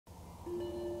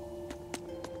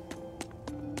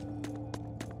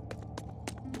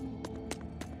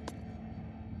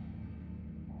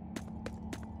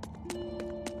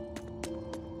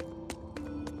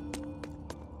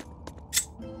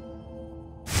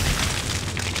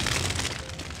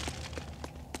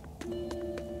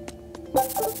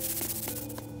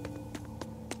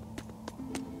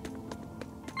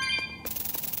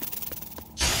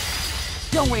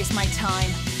Don't waste my time.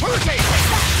 Hurricane!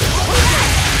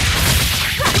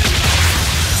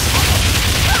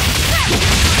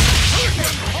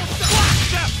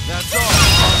 That's all.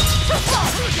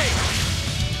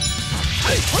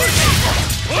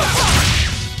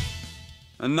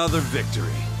 Another victory.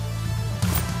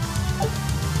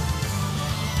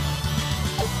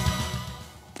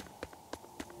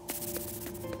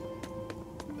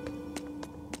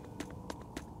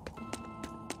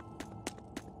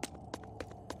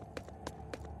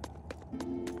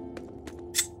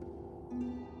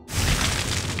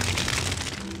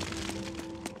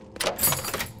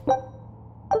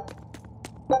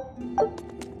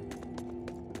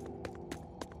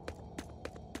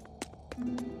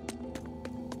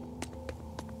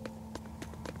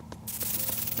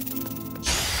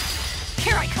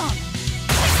 Here I come!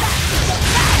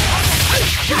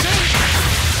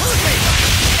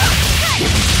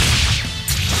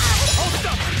 Hold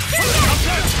up!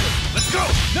 Let's go!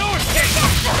 No escape!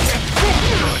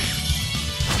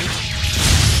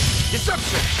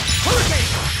 Deception! Hurricane!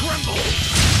 Tremble!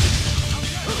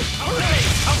 Hurricane!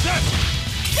 How's that?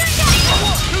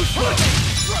 Too slow!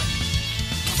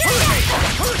 Hurricane!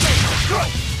 Hurricane! Go!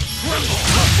 Tremble!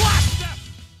 Blast!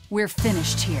 We're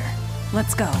finished here.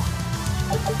 Let's go.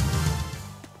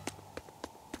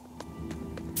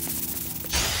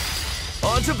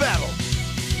 On to battle!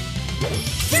 No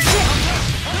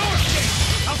escape!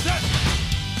 How's that?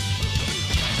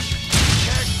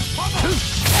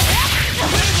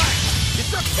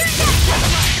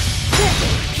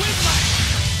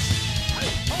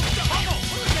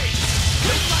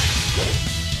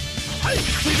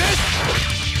 See this?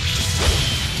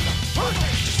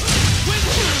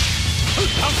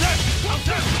 How's that? How's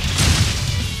that?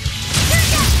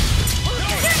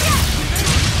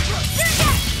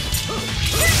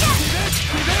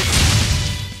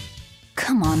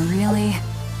 Come on, really?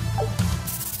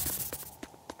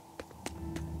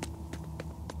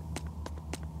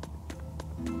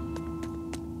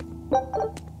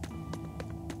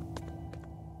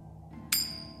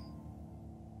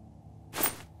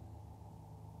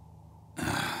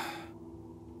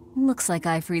 Looks like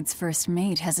Ifrid's first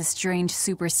mate has a strange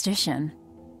superstition.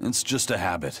 It's just a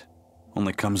habit.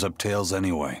 Only comes up tails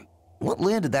anyway. What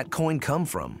land did that coin come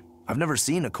from? I've never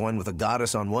seen a coin with a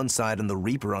goddess on one side and the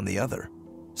Reaper on the other.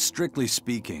 Strictly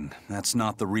speaking, that's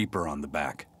not the Reaper on the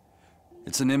back.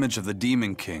 It's an image of the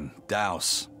Demon King,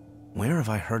 Daus. Where have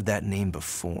I heard that name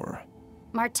before?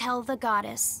 Martel the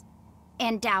goddess,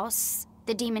 and Daus,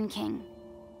 the Demon King.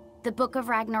 The Book of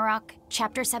Ragnarok,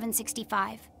 Chapter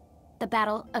 765. The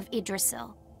Battle of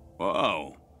Yggdrasil.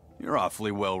 Whoa, you're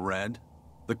awfully well read.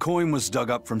 The coin was dug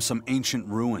up from some ancient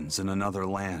ruins in another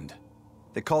land.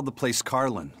 They called the place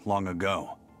Carlin long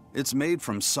ago. It's made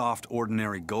from soft,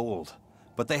 ordinary gold,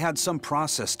 but they had some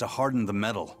process to harden the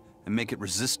metal and make it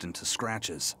resistant to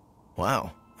scratches.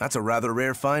 Wow, that's a rather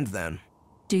rare find then.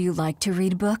 Do you like to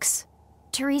read books?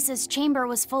 Teresa's chamber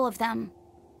was full of them,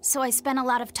 so I spent a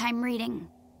lot of time reading.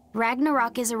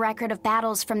 Ragnarok is a record of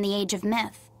battles from the Age of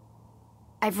Myth.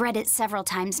 I've read it several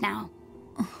times now.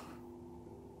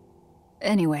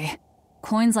 Anyway,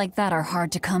 coins like that are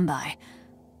hard to come by.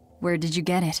 Where did you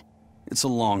get it? It's a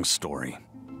long story.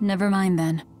 Never mind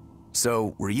then.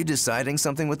 So, were you deciding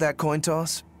something with that coin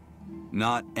toss?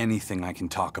 Not anything I can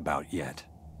talk about yet.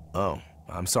 Oh,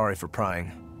 I'm sorry for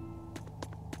prying.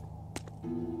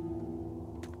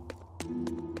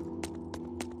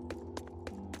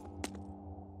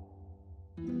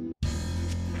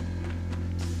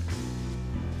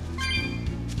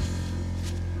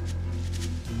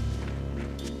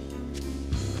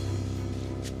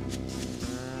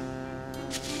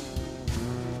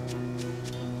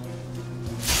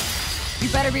 You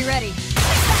better be ready.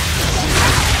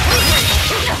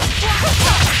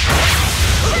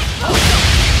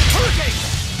 Hurricane!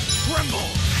 Tremble!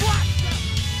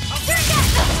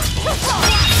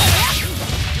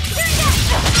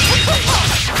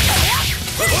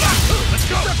 Let's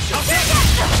go! Is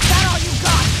that all you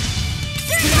got?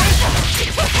 No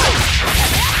escape!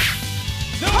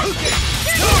 No escape!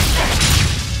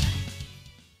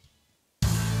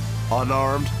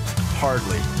 Unarmed?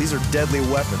 Hardly. These are deadly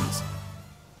weapons.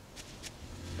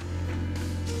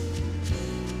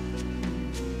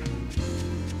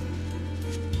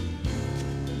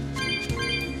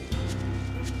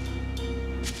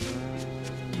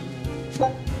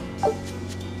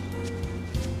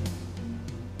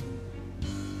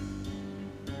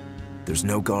 There's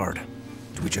no guard.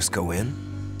 Do we just go in?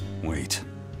 Wait.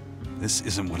 This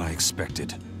isn't what I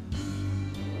expected.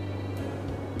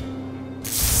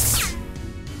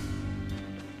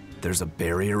 There's a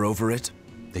barrier over it?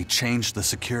 They changed the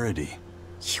security.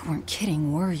 You weren't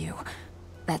kidding, were you?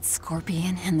 That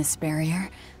scorpion and this barrier,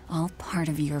 all part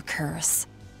of your curse.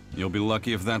 You'll be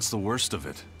lucky if that's the worst of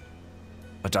it.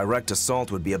 A direct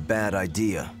assault would be a bad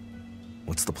idea.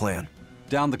 What's the plan?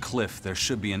 Down the cliff, there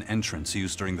should be an entrance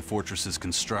used during the fortress's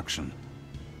construction.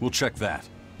 We'll check that.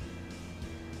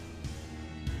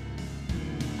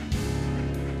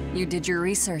 You did your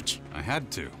research. I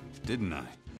had to, didn't I?